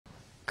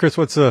Chris,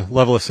 what's the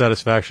level of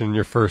satisfaction in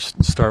your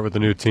first start with the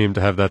new team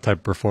to have that type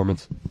of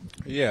performance?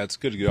 Yeah, it's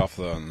good to get off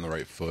on the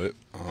right foot,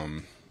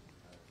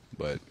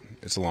 but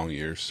it's a long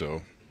year,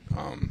 so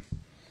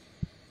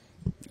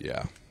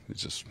yeah,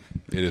 it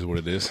is what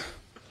it is.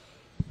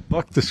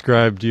 Buck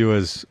described you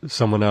as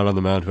someone out on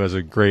the mound who has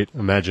a great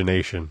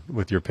imagination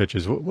with your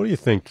pitches. What do you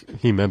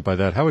think he meant by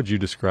that? How would you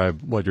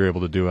describe what you're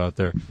able to do out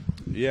there?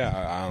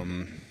 Yeah,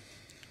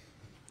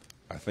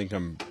 I think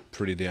I'm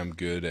pretty damn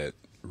good at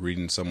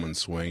reading someone's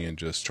swing and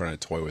just trying to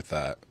toy with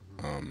that.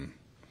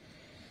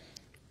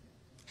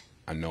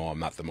 I know I'm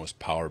not the most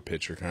power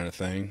pitcher kind of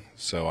thing,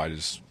 so I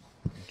just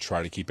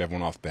try to keep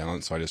everyone off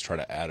balance, so I just try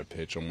to add a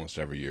pitch almost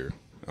every year.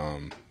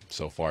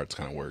 So far, it's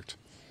kind of worked.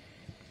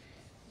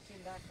 Came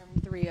back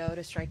from 3-0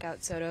 to strike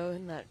out Soto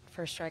in that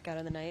first strikeout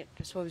of the night.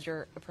 Just what was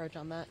your approach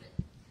on that?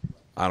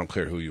 I don't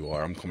care who you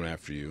are. I'm coming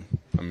after you.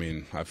 I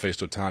mean, I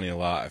faced Otani a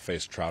lot. I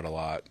faced Trout a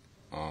lot.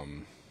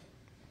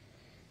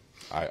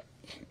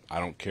 I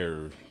don't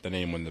care the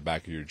name on the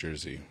back of your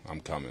jersey. I'm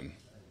coming.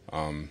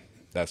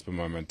 That's been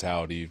my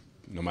mentality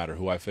no matter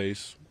who I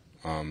face.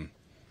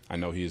 I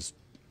know he's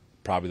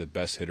probably the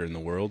best hitter in the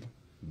world,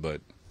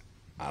 but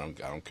I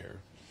don't care.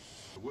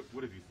 What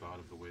have you thought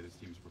of the way this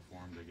team's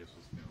performed? I guess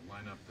just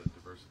lineup, the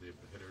diversity of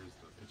the hitters,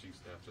 the pitching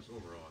staff, just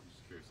overall. I'm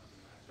just curious.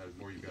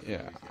 More you got.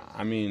 Yeah,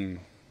 I mean,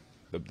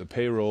 the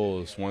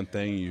payroll is one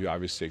thing. You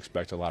obviously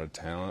expect a lot of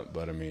talent,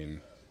 but I mean,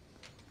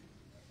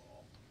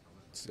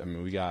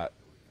 we got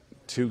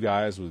two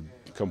guys with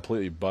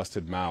completely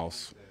busted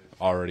mouths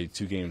already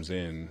 2 games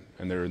in,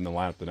 and they're in the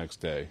lineup the next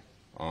day.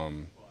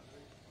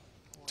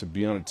 To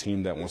be on a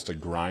team that wants to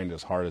grind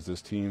as hard as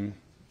this team,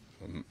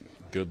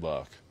 good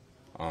luck.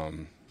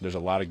 There's a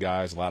lot of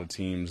guys, a lot of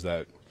teams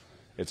that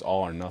it's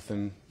all or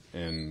nothing,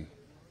 and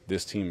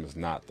this team is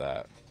not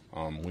that.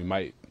 We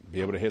might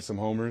be able to hit some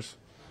homers,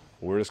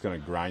 but we're just going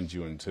to grind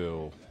you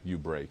until you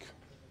break.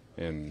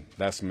 And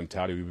that's the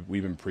mentality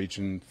we've been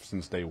preaching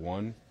since day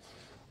one.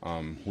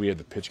 We had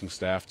the pitching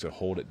staff to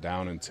hold it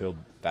down until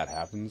that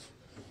happens.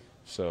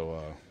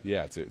 So,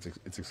 yeah,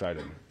 it's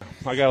exciting.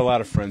 I got a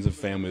lot of friends and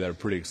family that are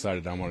pretty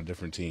excited I'm on a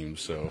different team.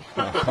 So,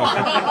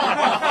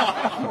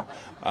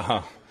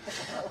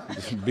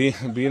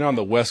 being on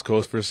the West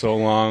Coast for so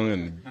long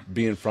and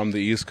being from the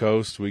East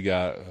Coast, we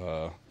got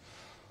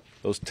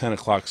those 10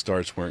 o'clock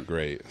starts weren't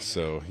great.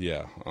 So,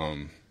 yeah,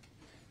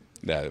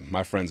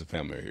 my friends and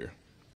family are here.